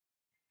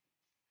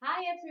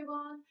Hi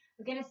everyone,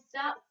 we're going to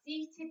start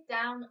seated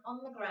down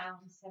on the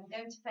ground. So I'm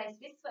going to face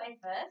this way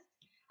first,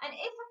 and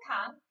if I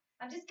can,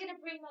 I'm just going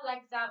to bring my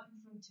legs out in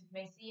front of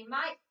me. So you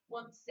might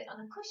want to sit on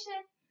a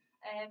cushion,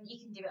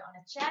 you can do it on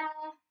a chair,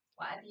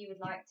 whatever you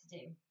would like to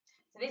do.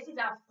 So this is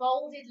our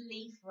folded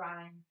leaf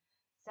rhyme.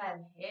 So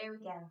here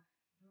we go.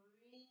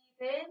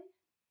 Breathe in,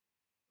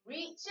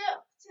 reach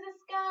up to the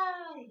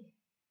sky.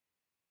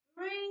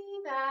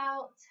 Breathe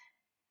out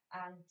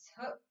and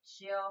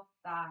touch your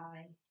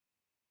thigh.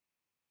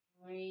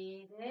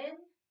 Breathe in,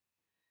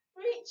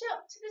 reach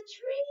up to the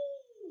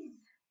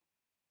trees.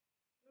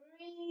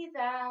 Breathe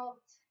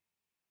out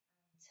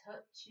and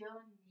touch your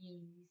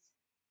knees.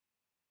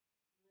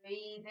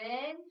 Breathe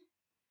in,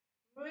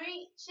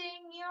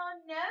 reaching your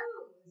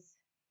nose.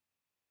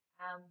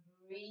 And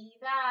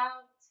breathe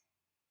out,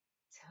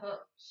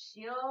 touch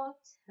your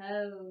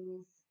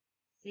toes.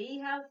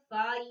 See how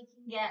far you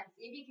can get.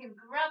 See if you can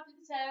grab the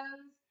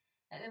toes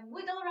and then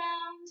wiggle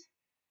around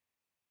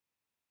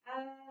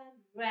and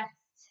rest.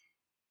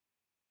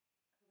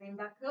 Coming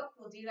back up,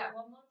 we'll do that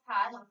one more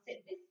time. I'll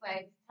sit this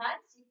way this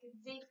time so you can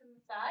see from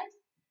the side.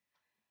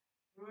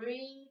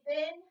 Breathe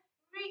in,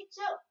 reach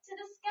up to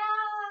the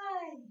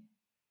sky.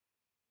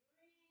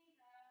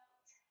 Breathe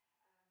out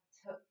and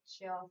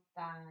touch your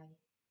thigh.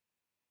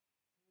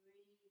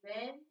 Breathe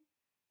in,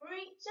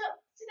 reach up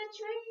to the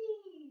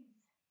trees.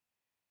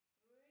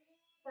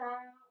 Breathe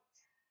out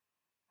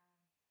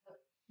and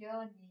touch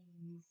your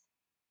knees.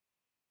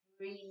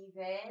 Breathe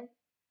in,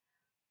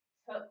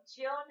 touch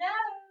your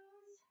nose.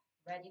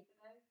 Ready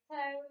for those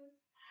toes.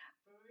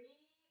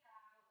 Breathe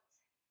out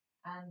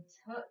and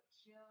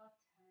touch your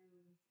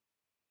toes.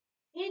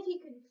 See if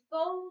you can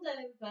fold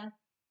over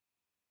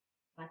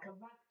like a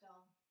rag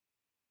doll.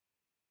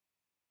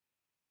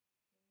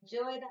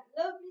 Enjoy that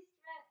lovely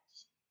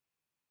stretch.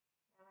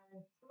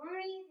 And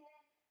breathe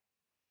in.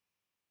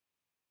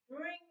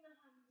 Bring the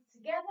hands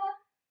together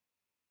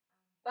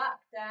and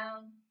back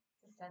down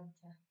to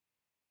centre.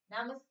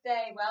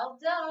 Namaste. Well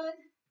done.